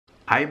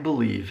I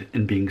believe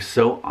in being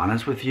so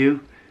honest with you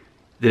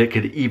that it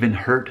could even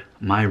hurt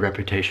my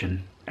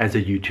reputation as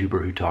a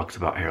YouTuber who talks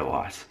about hair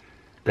loss.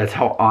 That's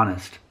how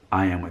honest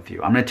I am with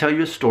you. I'm going to tell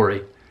you a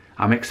story.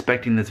 I'm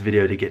expecting this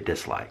video to get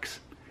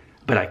dislikes,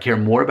 but I care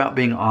more about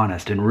being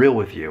honest and real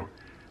with you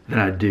than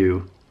I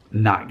do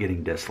not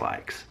getting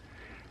dislikes.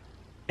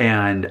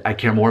 And I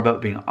care more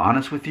about being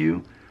honest with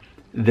you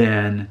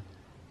than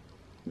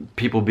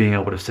people being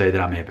able to say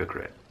that I'm a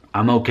hypocrite.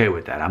 I'm okay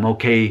with that. I'm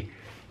okay.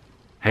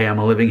 Hey, I'm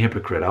a living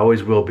hypocrite. I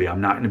always will be.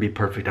 I'm not going to be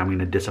perfect. I'm going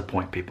to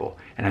disappoint people.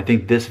 And I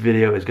think this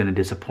video is going to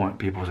disappoint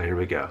people. So here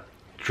we go.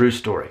 True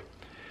story.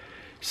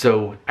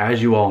 So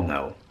as you all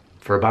know,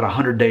 for about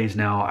 100 days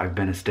now, I've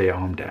been a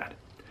stay-at-home dad.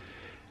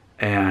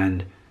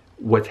 And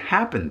what's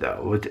happened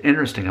though, what's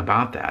interesting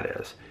about that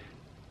is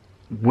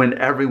when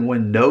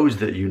everyone knows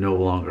that you no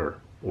longer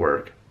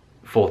work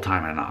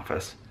full-time in an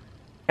office,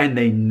 and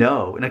they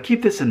know, and I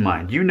keep this in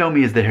mind, you know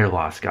me as the hair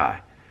loss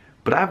guy,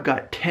 but I've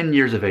got 10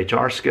 years of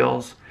HR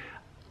skills.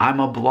 I'm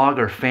a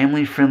blogger,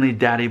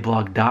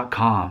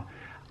 familyfriendlydaddyblog.com.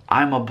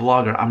 I'm a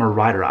blogger, I'm a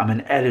writer, I'm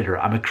an editor,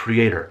 I'm a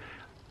creator.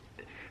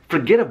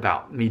 Forget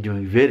about me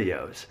doing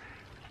videos.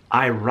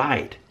 I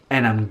write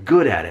and I'm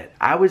good at it.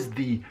 I was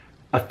the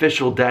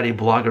official daddy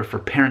blogger for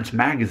Parents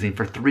Magazine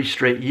for 3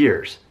 straight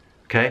years,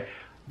 okay?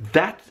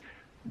 That's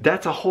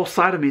a whole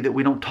side of me that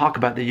we don't talk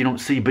about, that you don't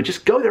see, but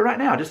just go there right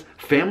now, just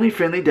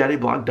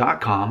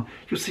familyfriendlydaddyblog.com.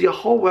 You'll see a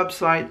whole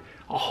website,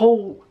 a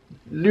whole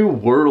new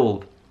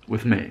world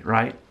with me,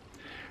 right?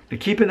 Now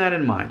keeping that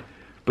in mind,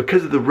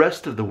 because of the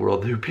rest of the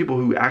world, the people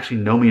who actually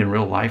know me in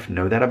real life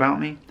know that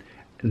about me,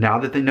 now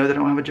that they know that I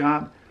don't have a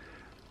job,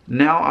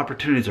 now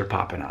opportunities are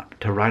popping up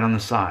to write on the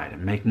side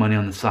and make money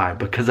on the side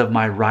because of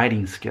my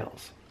writing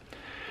skills.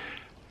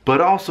 But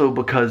also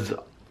because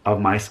of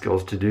my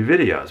skills to do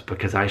videos,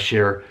 because I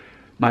share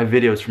my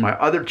videos from my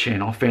other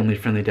channel, Family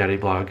Friendly Daddy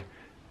Blog,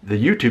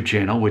 the YouTube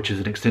channel, which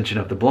is an extension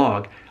of the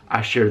blog.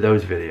 I share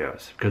those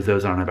videos because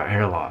those aren't about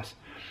hair loss.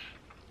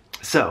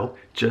 So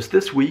just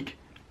this week,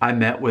 I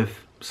met with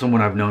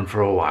someone I've known for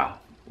a while,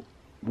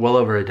 well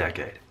over a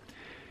decade.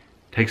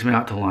 Takes me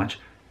out to lunch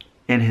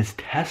in his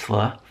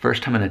Tesla.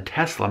 First time in a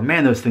Tesla.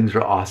 Man, those things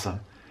are awesome.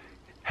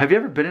 Have you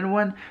ever been in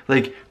one?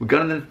 Like, we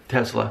got in the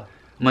Tesla.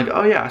 I'm like,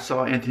 oh yeah, I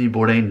saw Anthony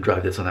Bourdain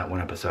drive this on that one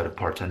episode of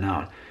Parts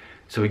Unknown.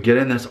 So we get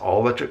in this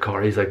all electric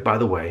car. He's like, by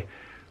the way,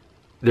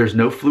 there's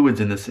no fluids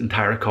in this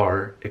entire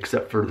car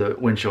except for the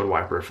windshield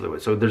wiper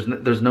fluid. So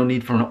there's no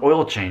need for an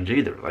oil change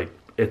either. Like,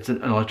 it's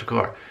an electric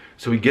car.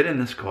 So we get in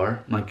this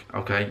car. I'm like,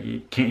 okay,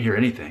 you can't hear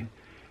anything.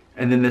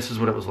 And then this is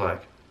what it was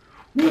like.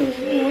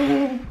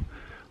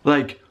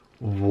 Like,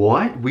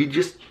 what? We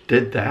just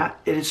did that?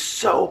 It is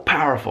so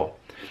powerful.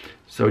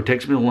 So he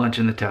takes me to lunch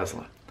in the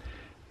Tesla.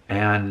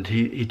 And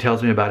he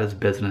tells me about his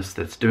business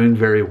that's doing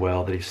very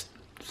well, that he's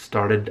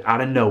started out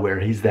of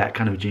nowhere. He's that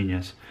kind of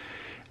genius.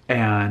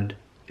 And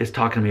is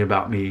talking to me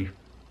about me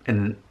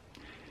in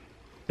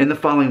the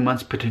following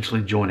months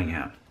potentially joining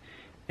him.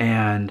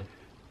 And,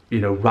 you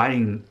know,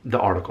 writing the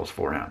articles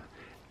for him.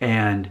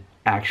 And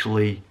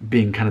actually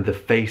being kind of the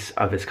face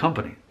of his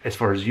company as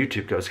far as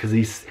YouTube goes,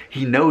 because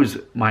he knows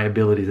my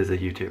abilities as a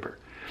YouTuber.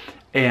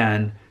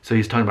 And so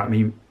he's talking about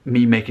me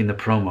making the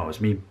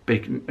promos, me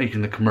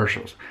making the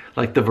commercials,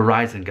 like the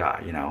Verizon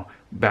guy, you know,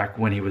 back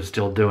when he was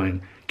still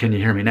doing "Can you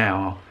hear me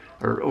now?"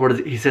 or what is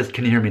it? He says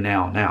 "Can you hear me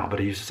now?" But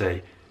he used to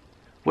say,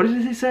 what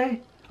did he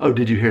say? Oh,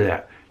 did you hear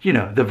that? You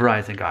know, the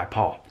Verizon guy,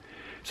 Paul.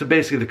 So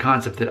basically the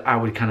concept that I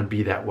would kind of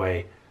be that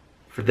way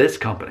for this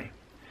company.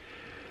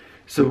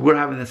 So we're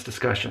having this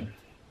discussion.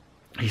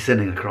 He's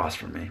sitting across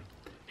from me.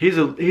 He's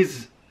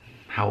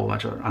how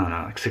much? I don't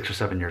know, like 6 or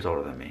 7 years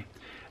older than me.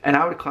 And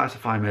I would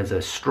classify him as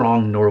a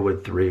strong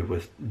Norwood 3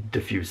 with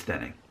diffuse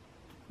thinning,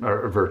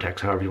 or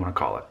Vertex, however you want to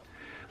call it.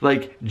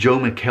 Like Joe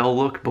McHale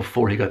look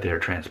before he got the hair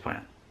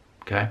transplant,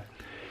 okay?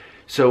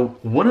 So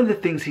one of the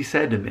things he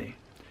said to me,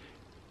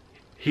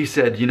 he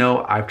said, you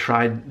know, I've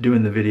tried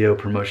doing the video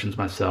promotions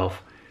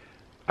myself.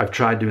 I've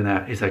tried doing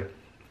that. He's like,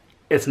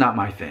 it's not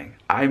my thing.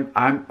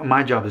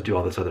 My job is to do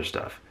all this other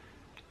stuff.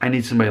 I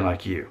need somebody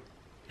like you.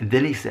 And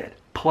then he said,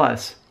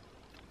 plus,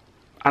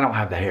 I don't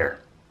have the hair.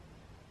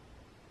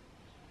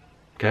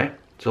 Okay?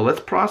 So let's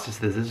process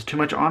this. This is too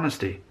much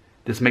honesty.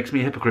 This makes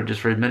me a hypocrite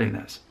just for admitting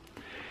this.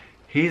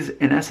 He's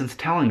in essence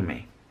telling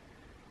me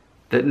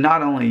that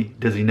not only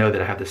does he know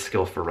that I have the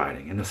skills for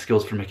writing and the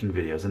skills for making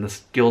videos and the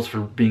skills for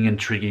being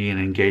intriguing and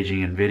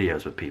engaging in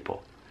videos with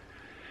people,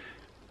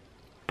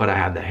 but I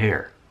have the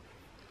hair.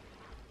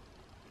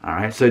 All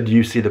right, so do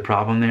you see the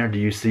problem there? Do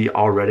you see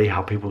already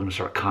how people are going to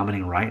start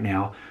commenting right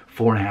now,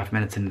 4.5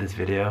 minutes into this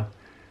video?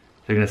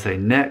 They're going to say,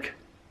 Nick,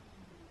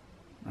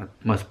 that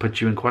must put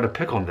you in quite a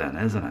pickle then,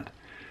 isn't it?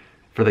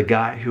 For the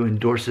guy who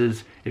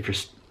endorses, if you're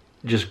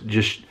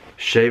just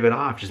shave it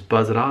off, just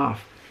buzz it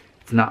off.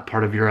 It's not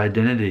part of your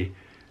identity.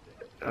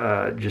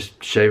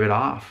 Just shave it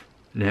off,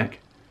 Nick.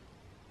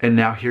 And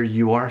now here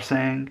you are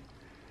saying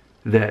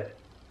that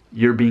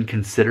you're being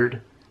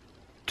considered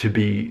to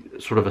be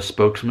sort of a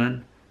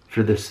spokesman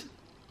for this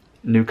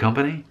new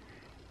company,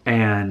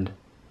 and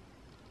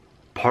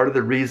part of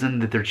the reason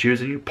that they're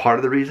choosing you, part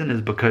of the reason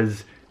is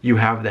because you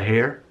have the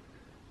hair?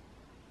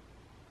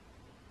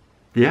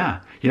 Yeah.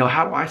 You know,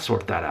 how do I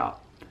sort that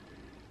out?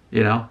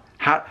 You know,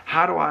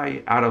 how do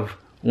I, out of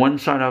one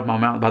side of my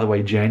mouth, by the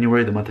way,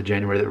 January, the month of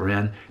January that we're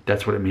in,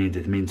 that's what it means.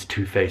 It means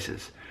two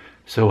faces.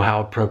 So how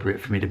appropriate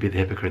for me to be the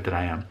hypocrite that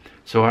I am.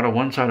 So out of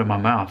one side of my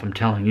mouth, I'm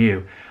telling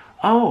you,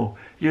 oh,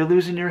 you're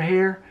losing your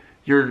hair?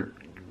 Your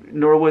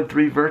Norwood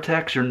 3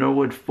 Vertex, your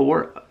Norwood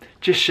 4?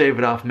 Just shave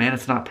it off, man.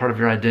 It's not part of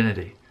your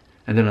identity.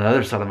 And then on the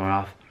other side of my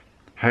mouth,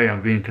 hey,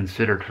 I'm being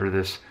considered for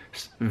this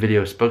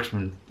video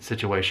spokesman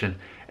situation,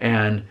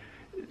 and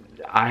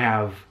I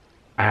have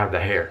the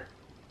hair.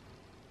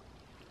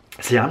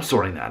 See, I'm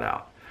sorting that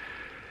out.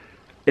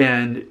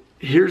 And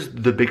here's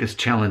the biggest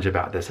challenge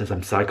about this, as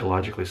I'm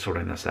psychologically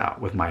sorting this out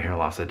with my hair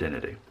loss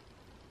identity.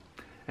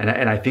 And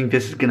I think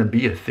this is going to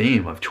be a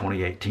theme of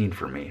 2018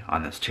 for me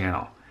on this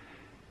channel.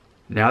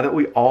 Now that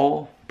we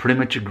all pretty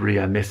much agree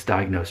I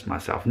misdiagnosed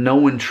myself, no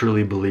one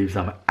truly believes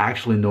I'm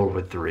actually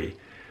Norwood 3.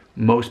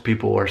 Most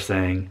people are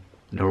saying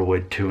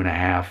Norwood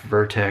 2.5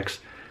 Vertex,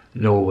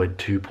 Norwood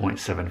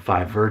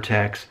 2.75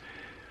 Vertex,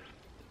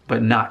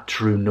 but not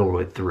true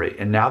Norwood 3.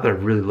 And now that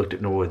I've really looked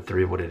at Norwood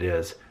 3, what it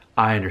is,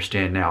 I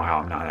understand now how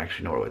I'm not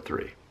actually Norwood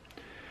 3.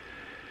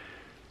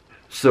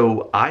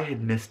 So I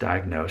had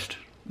misdiagnosed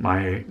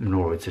my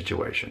Norwood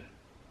situation,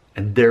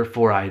 and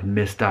therefore I had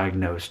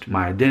misdiagnosed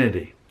my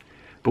identity.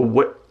 But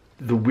what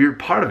the weird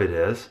part of it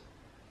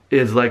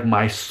is like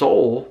my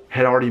soul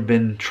had already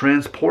been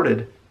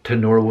transported to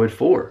Norwood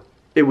 4.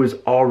 It was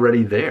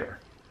already there.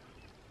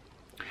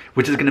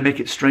 Which is going to make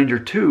it stranger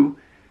too,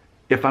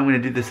 if I'm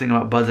going to do this thing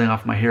about buzzing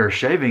off my hair or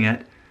shaving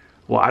it.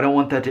 Well, I don't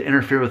want that to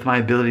interfere with my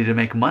ability to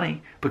make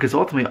money, because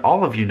ultimately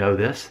all of you know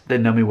this, that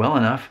know me well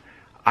enough.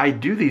 I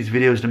do these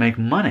videos to make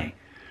money.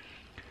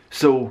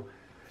 So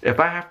if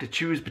I have to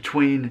choose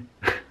between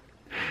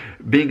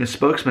being a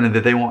spokesman and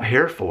that they want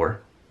hair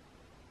for,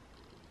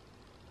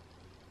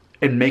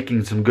 and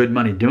making some good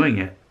money doing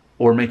it,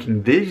 or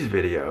making these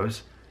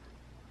videos,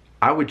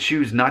 I would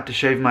choose not to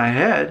shave my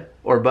head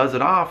or buzz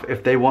it off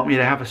if they want me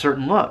to have a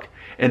certain look.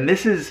 And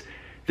this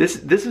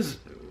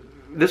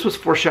was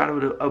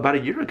foreshadowed about a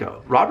year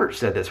ago. Robert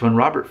said this when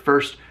Robert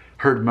first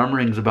heard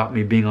murmurings about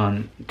me being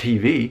on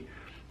TV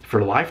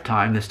for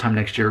Lifetime this time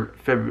next year,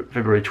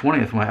 February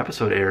 20th, when my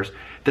episode airs,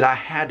 that I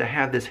had to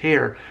have this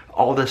hair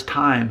all this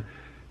time,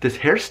 this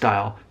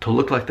hairstyle, to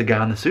look like the guy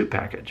on the suit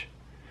package.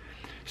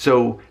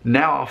 So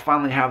now I'll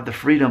finally have the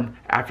freedom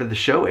after the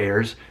show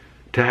airs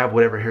to have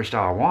whatever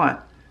hairstyle I want.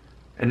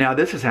 And now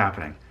this is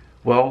happening.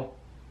 Well,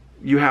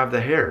 you have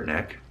the hair,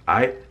 Nick.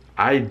 I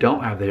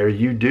don't have the hair.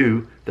 You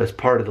do. That's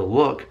part of the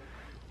look.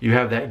 You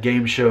have that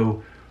game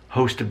show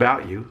host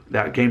about you,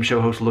 that game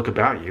show host look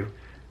about you.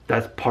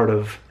 That's part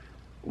of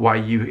why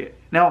you...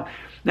 Now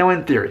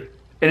in theory,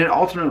 in an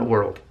alternate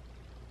world,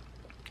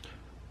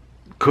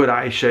 could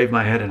I shave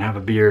my head and have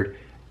a beard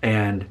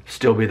and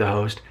still be the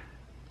host?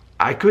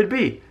 I could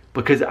be,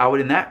 because I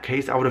would, in that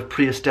case, I would have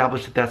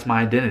pre-established that that's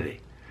my identity.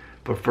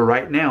 But for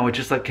right now, it's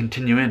just like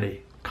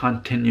continuity.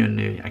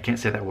 I can't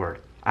say that word.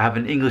 I have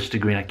an English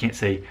degree and I can't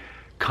say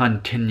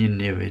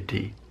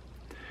continuity.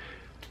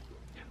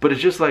 But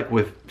it's just like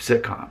with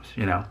sitcoms,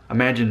 you know.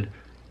 Imagine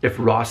if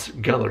Ross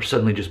Geller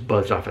suddenly just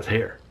buzzed off his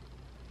hair,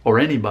 or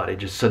anybody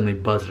just suddenly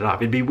buzzed it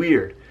off. It'd be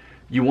weird.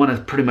 You want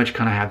to pretty much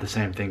kind of have the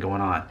same thing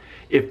going on.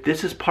 If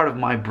this is part of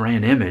my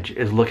brand image,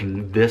 is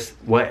looking this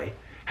way,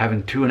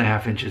 having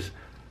 2.5 inches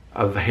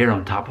of hair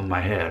on top of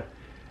my head,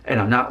 and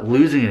I'm not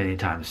losing it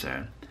anytime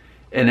soon,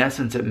 in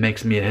essence, it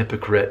makes me a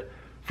hypocrite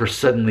for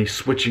suddenly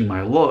switching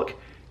my look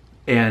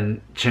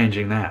and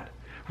changing that.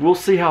 We'll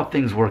see how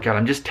things work out.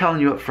 I'm just telling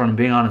you up front and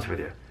being honest with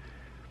you.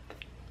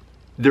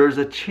 There's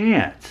a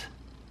chance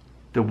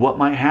that what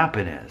might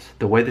happen is,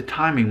 the way the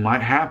timing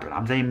might happen,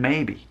 I'm saying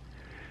maybe,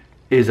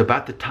 is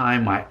about the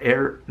time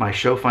my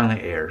show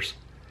finally airs.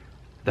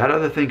 That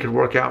other thing could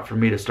work out for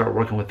me to start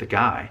working with the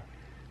guy,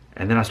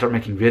 and then I start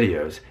making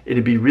videos.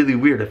 It'd be really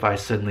weird if I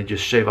suddenly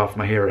just shave off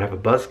my hair or have a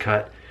buzz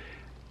cut,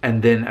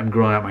 and then I'm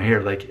growing out my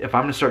hair. Like, if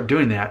I'm gonna start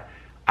doing that,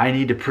 I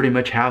need to pretty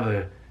much have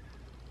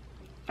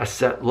a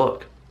set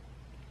look,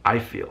 I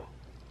feel,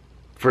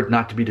 for it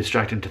not to be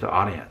distracting to the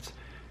audience.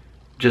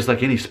 Just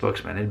like any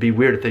spokesman, it'd be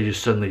weird if they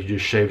just suddenly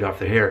just shaved off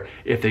their hair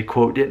if they,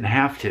 quote, didn't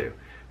have to,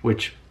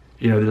 which,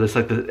 you know, just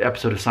like the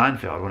episode of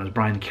Seinfeld when it was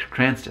Bryan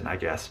Cranston, I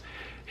guess.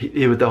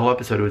 The whole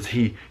episode was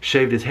he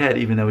shaved his head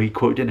even though he,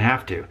 quote, didn't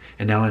have to.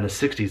 And now in his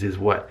 60s is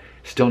what?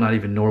 Still not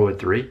even Norwood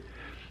 3?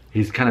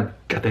 He's kind of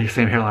got the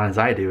same hairline as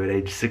I do at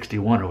age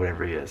 61 or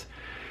whatever he is.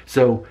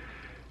 So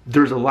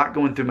there's a lot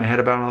going through my head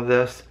about all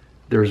this.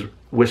 There's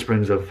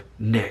whisperings of,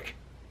 Nick,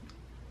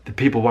 the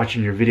people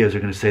watching your videos are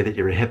going to say that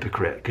you're a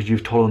hypocrite because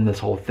you've told them this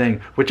whole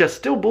thing, which I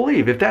still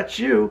believe. If that's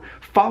you,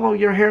 follow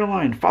your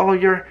hairline, follow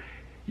your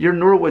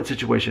Norwood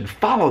situation,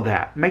 follow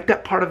that, make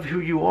that part of who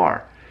you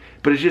are.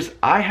 But it's just,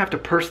 I have to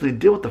personally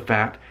deal with the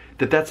fact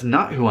that that's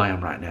not who I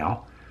am right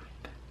now.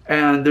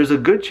 And there's a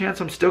good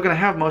chance I'm still going to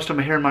have most of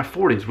my hair in my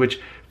 40s, which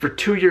for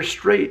 2 years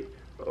straight,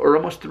 or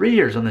almost 3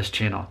 years on this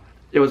channel,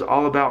 it was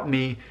all about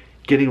me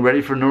getting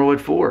ready for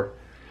Norwood 4.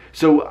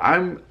 So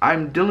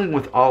I'm dealing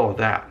with all of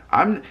that.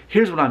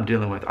 Here's what I'm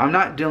dealing with. I'm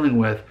not dealing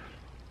with,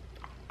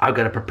 I've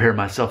got to prepare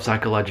myself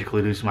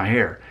psychologically to lose my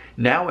hair.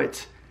 Now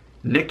it's,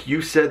 Nick,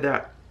 you said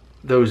that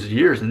those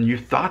years and you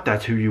thought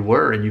that's who you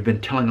were, and you've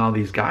been telling all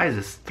these guys,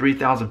 it's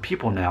 3,000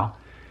 people now,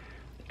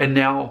 and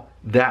now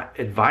that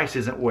advice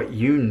isn't what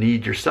you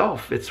need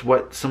yourself, it's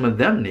what some of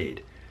them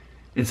need.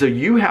 And so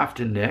you have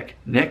to,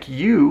 Nick,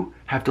 you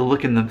have to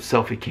look in the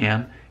selfie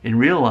cam and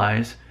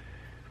realize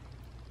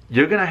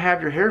you're going to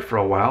have your hair for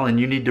a while and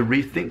you need to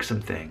rethink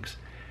some things.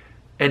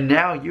 And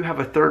now you have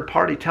a third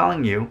party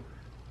telling you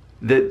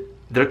that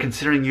they're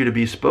considering you to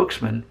be a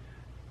spokesman,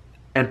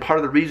 and part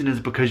of the reason is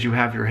because you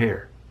have your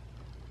hair.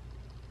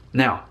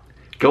 Now,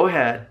 go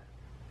ahead,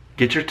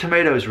 get your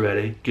tomatoes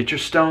ready, get your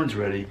stones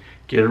ready,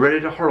 get ready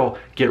to hurl,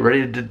 get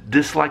ready to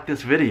dislike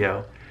this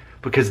video,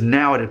 because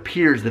now it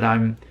appears that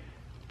I'm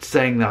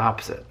saying the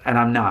opposite, and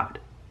I'm not.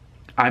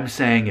 I'm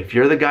saying if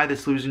you're the guy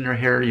that's losing your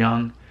hair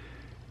young,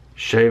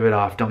 shave it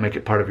off, don't make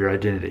it part of your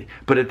identity.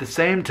 But at the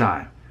same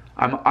time,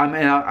 and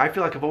I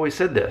feel like I've always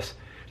said this,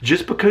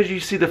 just because you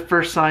see the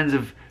first signs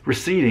of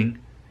receding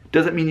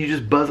doesn't mean you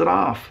just buzz it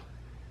off.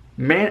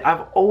 Man,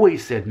 I've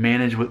always said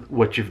manage with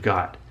what you've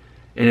got.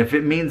 And if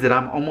it means that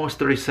I'm almost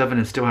 37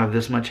 and still have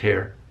this much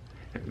hair,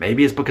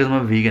 maybe it's because I'm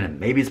a vegan, and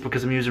maybe it's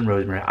because I'm using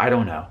rosemary, I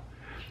don't know.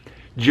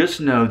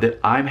 Just know that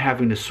I'm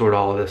having to sort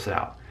all of this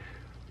out.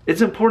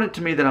 It's important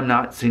to me that I'm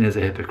not seen as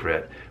a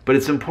hypocrite, but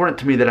it's important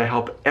to me that I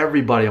help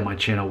everybody on my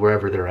channel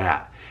wherever they're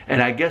at.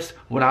 And I guess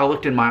when I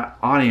looked in my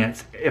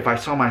audience, if I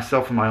saw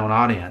myself in my own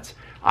audience,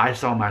 I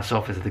saw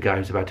myself as the guy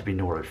who's about to be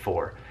Norwood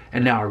 4.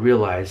 And now I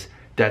realize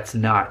that's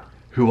not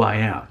who I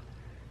am.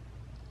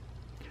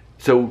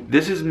 So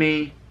this is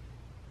me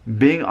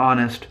being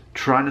honest,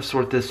 trying to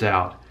sort this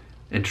out,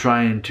 and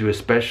trying to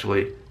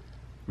especially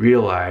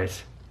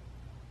realize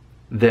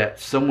that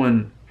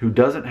someone who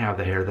doesn't have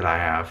the hair that I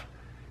have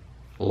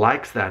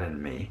likes that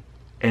in me,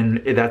 and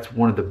that's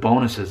one of the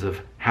bonuses of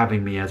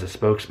having me as a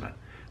spokesman.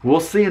 We'll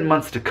see in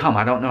months to come.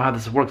 I don't know how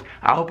this works.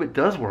 I hope it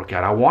does work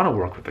out. I want to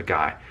work with the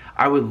guy.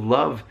 I would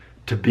love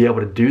to be able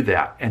to do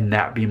that and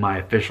that be my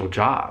official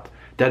job.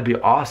 That'd be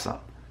awesome.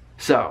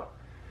 So,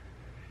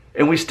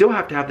 and we still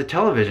have to have the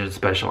television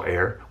special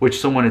air, which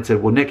someone had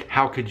said, well, Nick,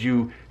 how could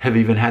you have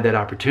even had that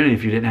opportunity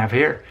if you didn't have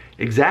hair?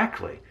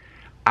 Exactly.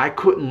 I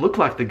couldn't look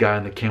like the guy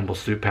in the Campbell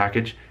soup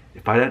package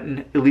if I didn't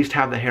at least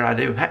have the hair I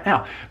do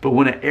now. But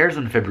when it airs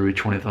on February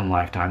 20th on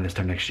Lifetime this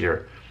time next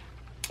year,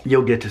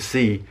 you'll get to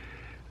see,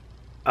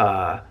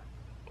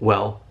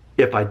 well,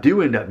 if I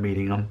do end up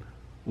meeting him,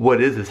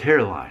 what is his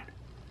hairline?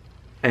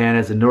 And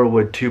as a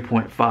Norwood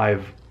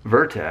 2.5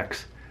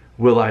 Vertex,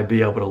 will I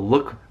be able to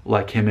look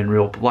like him in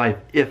real life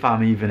if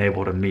I'm even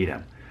able to meet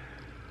him?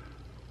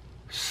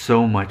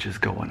 So much is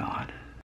going on.